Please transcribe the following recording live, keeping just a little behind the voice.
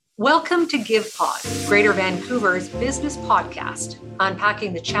Welcome to GivePod, Greater Vancouver's business podcast,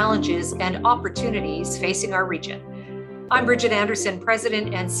 unpacking the challenges and opportunities facing our region. I'm Bridget Anderson,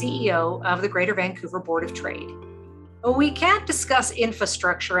 President and CEO of the Greater Vancouver Board of Trade. We can't discuss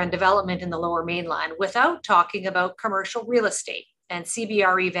infrastructure and development in the Lower Mainland without talking about commercial real estate. And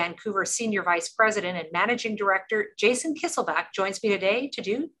CBRE Vancouver Senior Vice President and Managing Director Jason Kisselback joins me today to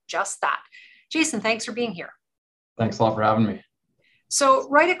do just that. Jason, thanks for being here. Thanks a lot for having me. So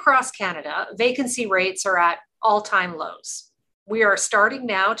right across Canada, vacancy rates are at all-time lows. We are starting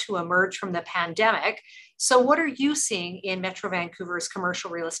now to emerge from the pandemic. So what are you seeing in Metro Vancouver's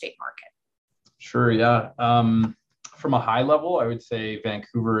commercial real estate market? Sure, yeah. From a high level, I would say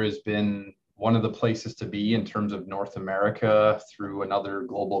Vancouver has been one of the places to be in terms of North America through another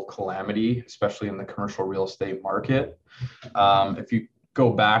global calamity, especially in the commercial real estate market. If you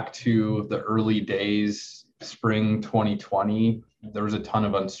go back to the early days, spring 2020, there was a ton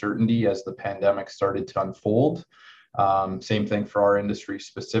of uncertainty as the pandemic started to unfold. Same thing for our industry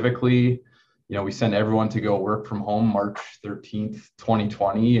specifically. You know, we sent everyone to go work from home March 13th,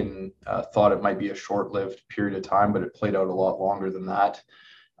 2020, and thought it might be a short-lived period of time, but it played out a lot longer than that.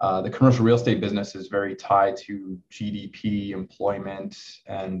 The commercial real estate business is very tied to GDP, employment,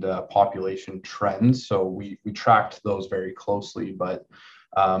 and population trends. So we tracked those very closely, but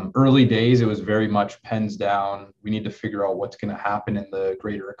early days, it was very much pens down. We need to figure out what's going to happen in the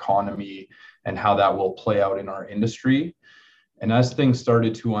greater economy and how that will play out in our industry. And as things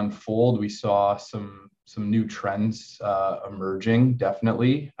started to unfold, we saw some new trends emerging,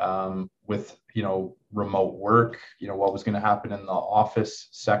 definitely, with, remote work, what was going to happen in the office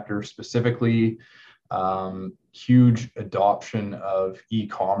sector specifically, huge adoption of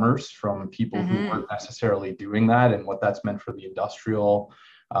e-commerce from people who weren't necessarily doing that, and what that's meant for the industrial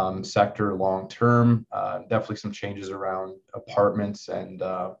sector long term. Definitely some changes around apartments and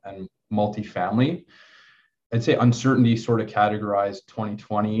multifamily. I'd say uncertainty sort of categorized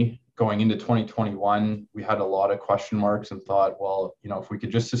 2020. Going into 2021, we had a lot of question marks and thought, well, if we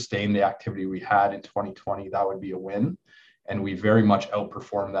could just sustain the activity we had in 2020, that would be a win. And we very much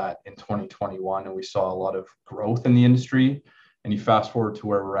outperformed that in 2021, and we saw a lot of growth in the industry. And you fast forward to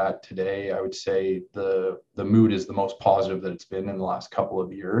where we're at today, I would say the mood is the most positive that it's been in the last couple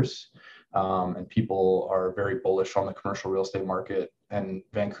of years. And people are very bullish on the commercial real estate market and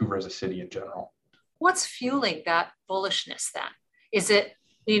Vancouver as a city in general. What's fueling that bullishness then? Is it,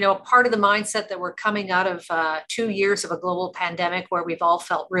 part of the mindset that we're coming out of 2 years of a global pandemic where we've all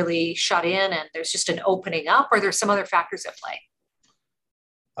felt really shut in and there's just an opening up, or there's some other factors at play?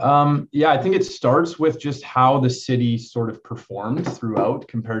 I think it starts with just how the city sort of performed throughout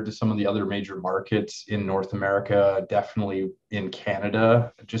compared to some of the other major markets in North America, definitely in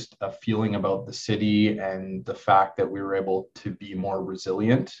Canada, just a feeling about the city and the fact that we were able to be more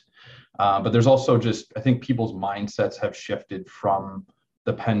resilient. But there's also just, I think people's mindsets have shifted from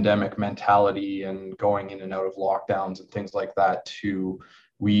the pandemic mentality and going in and out of lockdowns and things like that to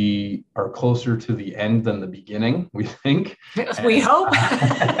we are closer to the end than the beginning, we think. We hope.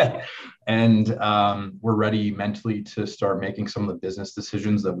 And we're ready mentally to start making some of the business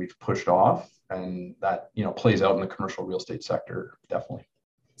decisions that we've pushed off. And that, plays out in the commercial real estate sector, definitely.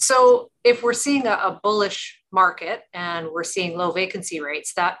 So if we're seeing a bullish market and we're seeing low vacancy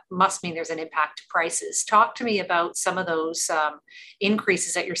rates, that must mean there's an impact to prices. Talk to me about some of those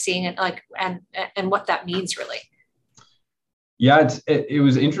increases that you're seeing and what that means really. Yeah, it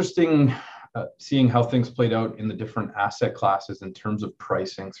was interesting seeing how things played out in the different asset classes in terms of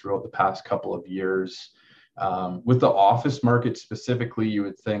pricing throughout the past couple of years. With the office market specifically, you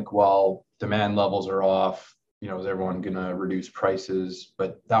would think, well, demand levels are off, is everyone going to reduce prices?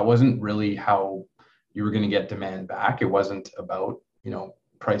 But that wasn't really how you were going to get demand back. It wasn't about,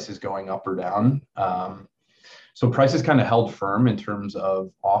 prices going up or down. So prices kind of held firm in terms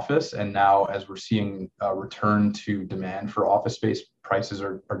of office. And now as we're seeing a return to demand for office space, prices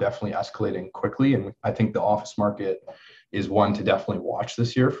are definitely escalating quickly. And I think the office market is one to definitely watch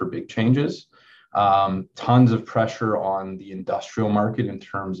this year for big changes. Tons of pressure on the industrial market in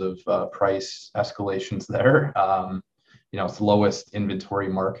terms of price escalations there. It's the lowest inventory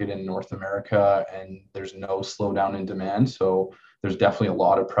market in North America, and there's no slowdown in demand. So there's definitely a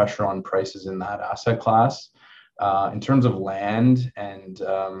lot of pressure on prices in that asset class. In terms of land and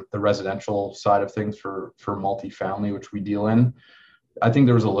the residential side of things for multifamily, which we deal in, I think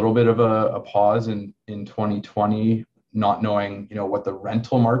there was a little bit of a pause in 2020, not knowing, what the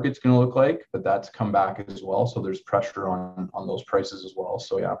rental market's going to look like, but that's come back as well. So there's pressure on those prices as well.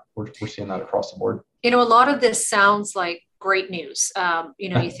 So yeah, we're seeing that across the board. A lot of this sounds like great news.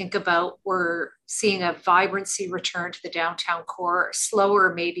 You think about we're seeing a vibrancy return to the downtown core,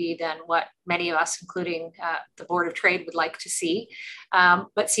 slower maybe than what many of us, including the Board of Trade, would like to see,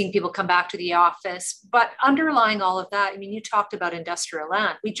 but seeing people come back to the office. But underlying all of that, I mean, you talked about industrial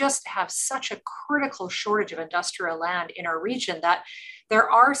land. We just have such a critical shortage of industrial land in our region that there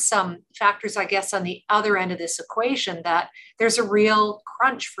are some factors, I guess, on the other end of this equation that there's a real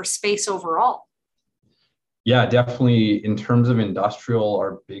crunch for space overall. Yeah, definitely. In terms of industrial,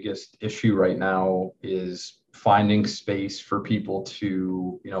 our biggest issue right now is finding space for people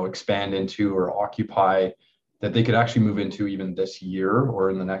to, expand into or occupy that they could actually move into even this year or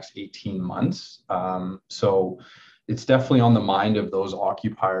in the next 18 months. So it's definitely on the mind of those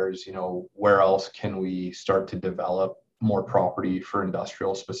occupiers, where else can we start to develop more property for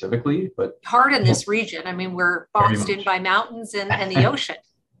industrial specifically? But hard in this region. I mean, we're boxed in by mountains and the ocean.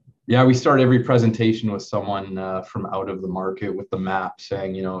 Yeah, we start every presentation with someone from out of the market with the map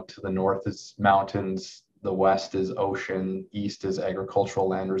saying, to the north is mountains, the west is ocean, east is agricultural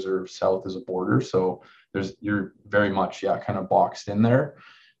land reserve, south is a border. So you're very much, kind of boxed in there.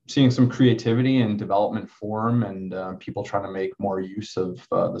 Seeing some creativity and development form and people trying to make more use of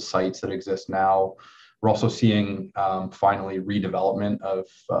the sites that exist now. We're also seeing finally redevelopment of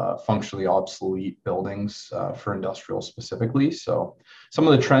functionally obsolete buildings for industrial specifically. So some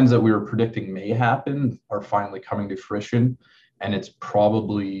of the trends that we were predicting may happen are finally coming to fruition. And it's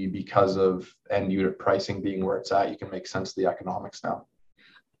probably because of end unit pricing being where it's at. You can make sense of the economics now.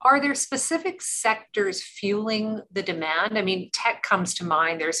 Are there specific sectors fueling the demand? I mean, tech comes to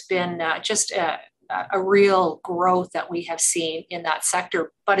mind. There's been just a real growth that we have seen in that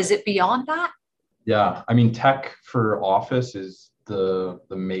sector. But is it beyond that? Yeah, I mean, tech for office is the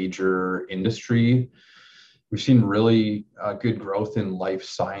major industry. We've seen really good growth in life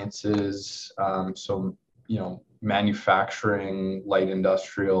sciences. So, manufacturing, light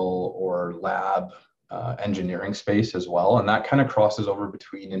industrial or lab engineering space as well. And that kind of crosses over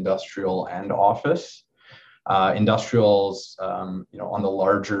between industrial and office. Industrials, on the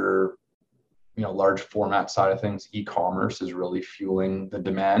larger, large format side of things, e-commerce is really fueling the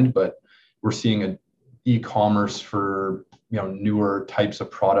demand, but we're seeing an e-commerce for newer types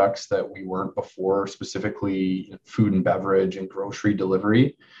of products that we weren't before, specifically food and beverage and grocery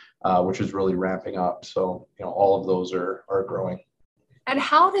delivery, which is really ramping up. So all of those are growing. And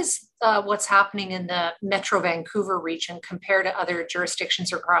how does what's happening in the Metro Vancouver region compare to other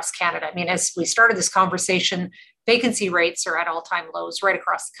jurisdictions across Canada? I mean, as we started this conversation, vacancy rates are at all-time lows right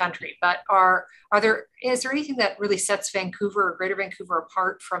across the country. But is there anything that really sets Vancouver or Greater Vancouver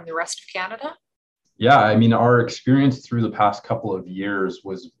apart from the rest of Canada? Yeah, I mean, our experience through the past couple of years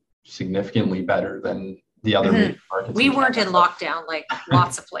was significantly better than the other major markets. We weren't in lockdown like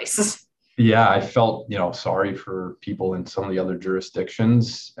lots of places. Yeah, I felt, sorry for people in some of the other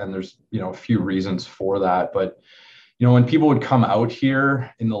jurisdictions. And there's, a few reasons for that. But, when people would come out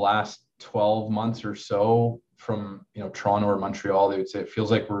here in the last 12 months or so from, Toronto or Montreal, they would say it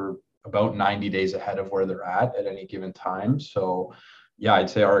feels like we're about 90 days ahead of where they're at any given time. So, yeah, I'd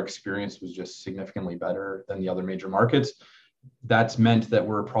say our experience was just significantly better than the other major markets. That's meant that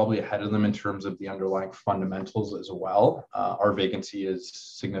we're probably ahead of them in terms of the underlying fundamentals as well. Our vacancy is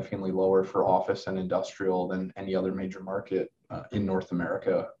significantly lower for office and industrial than any other major market in North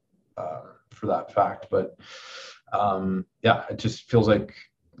America for that fact. But it just feels like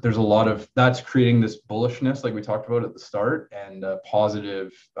there's a lot of that's creating this bullishness like we talked about at the start and a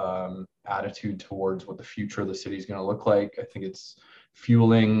positive attitude towards what the future of the city is going to look like. I think it's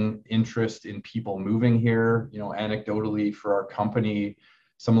fueling interest in people moving here. Anecdotally for our company,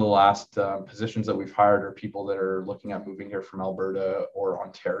 some of the last positions that we've hired are people that are looking at moving here from Alberta or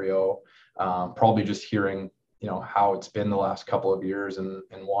Ontario, probably just hearing, how it's been the last couple of years and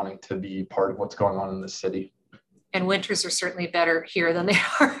wanting to be part of what's going on in the city. And winters are certainly better here than they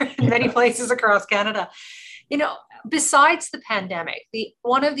are in many places across Canada. Besides the pandemic,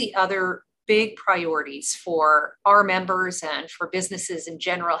 one of the other big priorities for our members and for businesses in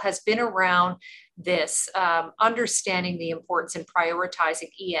general has been around this understanding the importance and prioritizing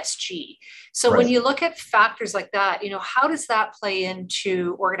ESG. So when you look at factors like that, how does that play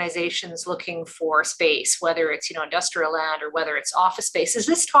into organizations looking for space, whether it's, industrial land or whether it's office space? Is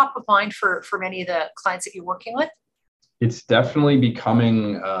this top of mind for many of the clients that you're working with? It's definitely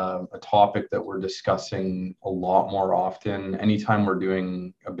becoming a topic that we're discussing a lot more often. Anytime we're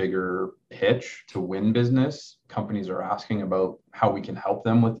doing a bigger pitch to win business, companies are asking about how we can help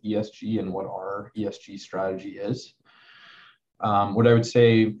them with ESG and what our ESG strategy is. What I would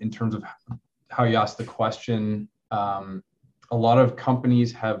say in terms of how you asked the question, a lot of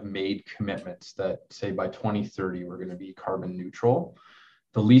companies have made commitments that say by 2030, we're going to be carbon neutral.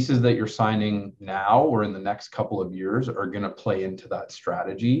 The leases that you're signing now or in the next couple of years are going to play into that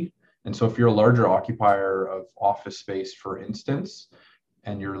strategy. And so if you're a larger occupier of office space, for instance,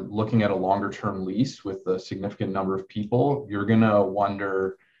 and you're looking at a longer term lease with a significant number of people, you're going to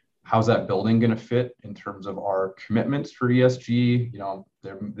wonder, how's that building going to fit in terms of our commitments for ESG? You know,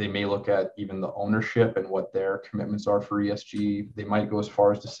 they may look at even the ownership and what their commitments are for ESG. They might go as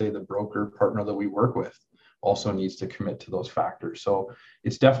far as to say the broker partner that we work with also needs to commit to those factors. So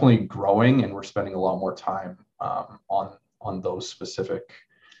it's definitely growing, and we're spending a lot more time on those specific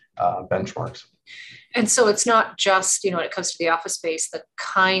benchmarks. And so it's not just, when it comes to the office space, the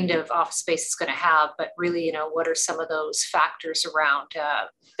kind of office space it's going to have, but really, what are some of those factors around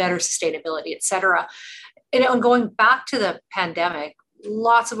better sustainability, et cetera. And going back to the pandemic,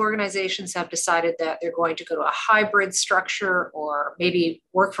 lots of organizations have decided that they're going to go to a hybrid structure, or maybe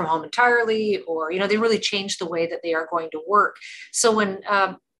work from home entirely, or, they really change the way that they are going to work. So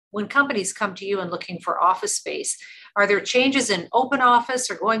when companies come to you and looking for office space, are there changes in open office,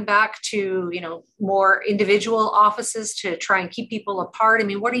 or going back to, more individual offices to try and keep people apart? I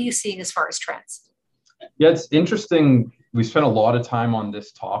mean, what are you seeing as far as trends? Yeah, it's interesting. We spent a lot of time on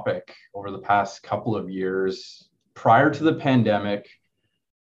this topic over the past couple of years. Prior to the pandemic,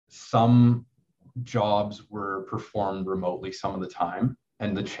 some jobs were performed remotely some of the time.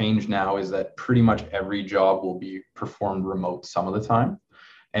 And the change now is that pretty much every job will be performed remote some of the time.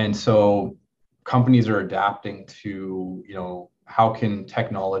 And so companies are adapting to, how can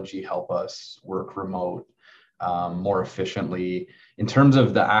technology help us work remote more efficiently? In terms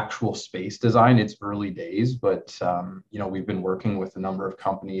of the actual space design, it's early days, but, we've been working with a number of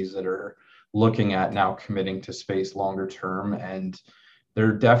companies that are looking at now committing to space longer term. And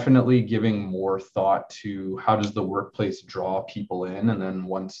they're definitely giving more thought to how does the workplace draw people in? And then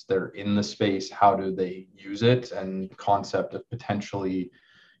once they're in the space, how do they use it? And concept of potentially,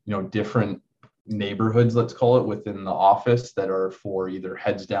 different neighborhoods, let's call it, within the office that are for either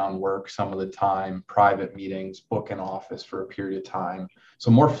heads down work some of the time, private meetings, book an office for a period of time.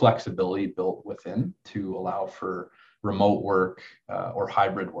 So more flexibility built within to allow for remote work or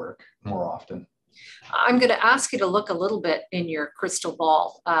hybrid work more often. I'm going to ask you to look a little bit in your crystal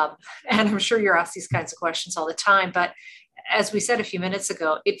ball. And I'm sure you're asked these kinds of questions all the time, but as we said a few minutes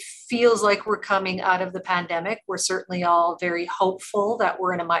ago, it feels like we're coming out of the pandemic. We're certainly all very hopeful that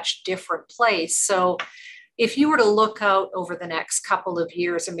we're in a much different place. So if you were to look out over the next couple of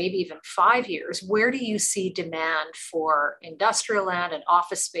years, or maybe even 5 years, where do you see demand for industrial land and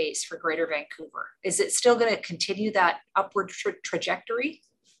office space for Greater Vancouver? Is it still going to continue that upward trajectory?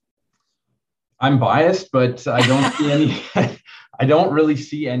 I'm biased, but I don't see any. I don't really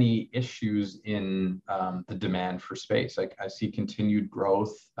see any issues in the demand for space. I see continued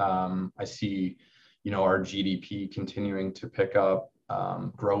growth. I see, our GDP continuing to pick up,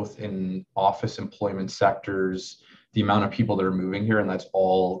 growth in office employment sectors, the amount of people that are moving here, and that's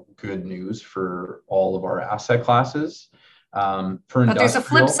all good news for all of our asset classes. But there's a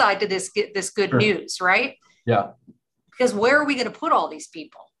flip side to this good Sure. news, right? Yeah. Because where are we going to put all these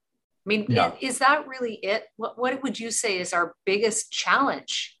people? I mean, Yeah. is that really it? What would you say is our biggest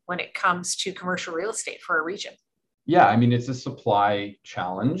challenge when it comes to commercial real estate for a region? Yeah, I mean, it's a supply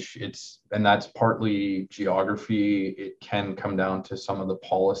challenge. And that's partly geography. It can come down to some of the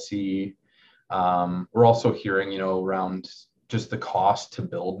policy. We're also hearing, around just the cost to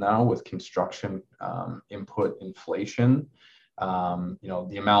build now with construction input inflation.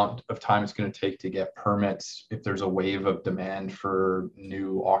 The amount of time it's going to take to get permits, if there's a wave of demand for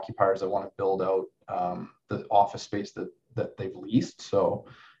new occupiers that want to build out the office space that they've leased. So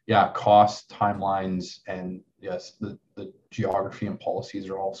yeah, cost, timelines, and yes, the geography and policies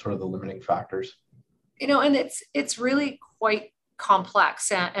are all sort of the limiting factors. And it's really quite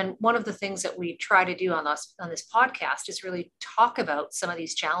complex. And one of the things that we try to do on this podcast is really talk about some of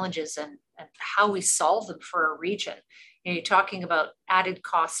these challenges and how we solve them for a region. You're talking about added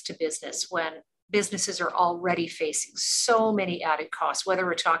costs to business when businesses are already facing so many added costs, whether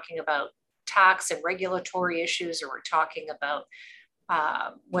we're talking about tax and regulatory issues, or we're talking about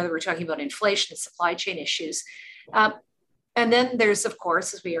whether we're talking about inflation and supply chain issues. And then there's, of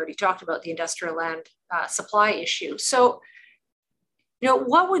course, as we already talked about, the industrial land supply issue. So,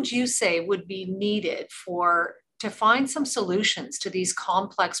 what would you say would be needed to find some solutions to these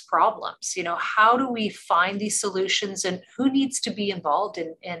complex problems? How do we find these solutions, and who needs to be involved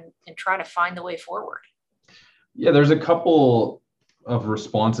in trying to find the way forward? Yeah, there's a couple of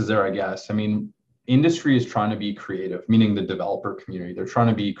responses there, I guess. I mean, industry is trying to be creative, meaning the developer community. They're trying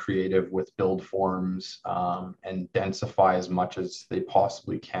to be creative with build forms and densify as much as they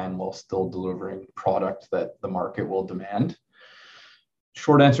possibly can while still delivering product that the market will demand.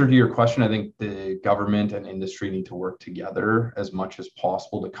 Short answer to your question, I think the government and industry need to work together as much as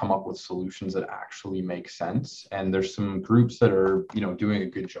possible to come up with solutions that actually make sense. And there's some groups that are, doing a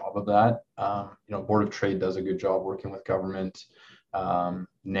good job of that. Board of Trade does a good job working with government.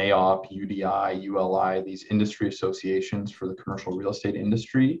 NAOP, UDI, ULI, these industry associations for the commercial real estate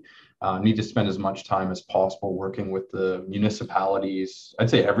industry need to spend as much time as possible working with the municipalities. I'd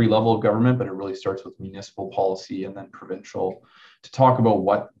say every level of government, but it really starts with municipal policy and then provincial, to talk about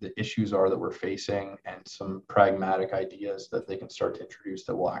what the issues are that we're facing and some pragmatic ideas that they can start to introduce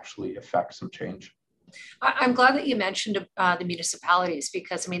that will actually affect some change. I'm glad that you mentioned the municipalities,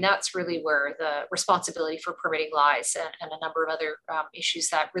 because that's really where the responsibility for permitting lies, and a number of other issues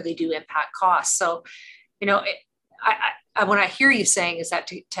that really do impact costs. So, what I hear you saying is that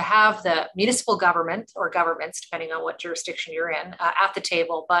to have the municipal government or governments, depending on what jurisdiction you're in, at the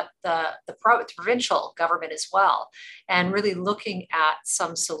table, but the provincial government as well, and really looking at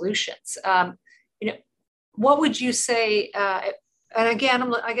some solutions. What would you say? And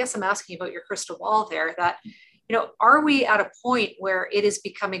again, I guess I'm asking about your crystal ball there, that, are we at a point where it is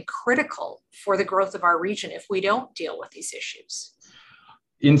becoming critical for the growth of our region if we don't deal with these issues?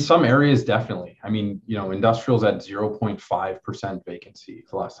 In some areas, definitely. Industrial's at 0.5% vacancy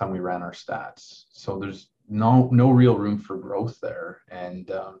the last time we ran our stats. So there's no real room for growth there. And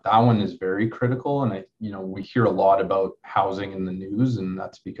that one is very critical. And we hear a lot about housing in the news, and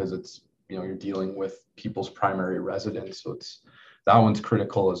that's because it's, you're dealing with people's primary residence. So that one's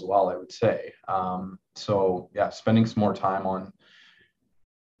critical as well, I would say. Spending some more time on,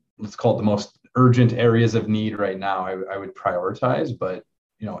 let's call it, the most urgent areas of need right now, I would prioritize. But,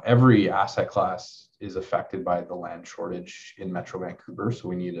 every asset class is affected by the land shortage in Metro Vancouver. So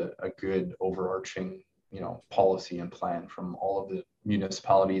we need a good overarching, policy and plan from all of the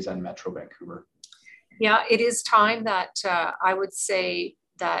municipalities and Metro Vancouver. Yeah, it is time that I would say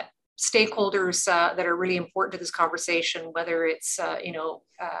that stakeholders that are really important to this conversation, whether it's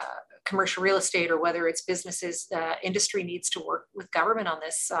commercial real estate or whether it's businesses, industry needs to work with government on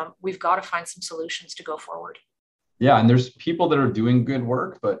this. We've got to find some solutions to go forward. Yeah, and there's people that are doing good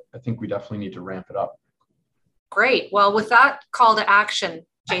work, but I think we definitely need to ramp it up. Great. Well, with that call to action,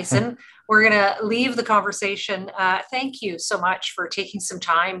 Jason, we're going to leave the conversation. Thank you so much for taking some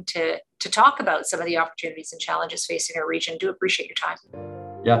time to talk about some of the opportunities and challenges facing our region. Do appreciate your time.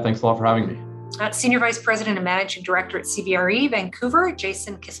 Yeah, thanks a lot for having me. Senior Vice President and Managing Director at CBRE Vancouver,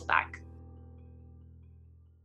 Jason Kisselback.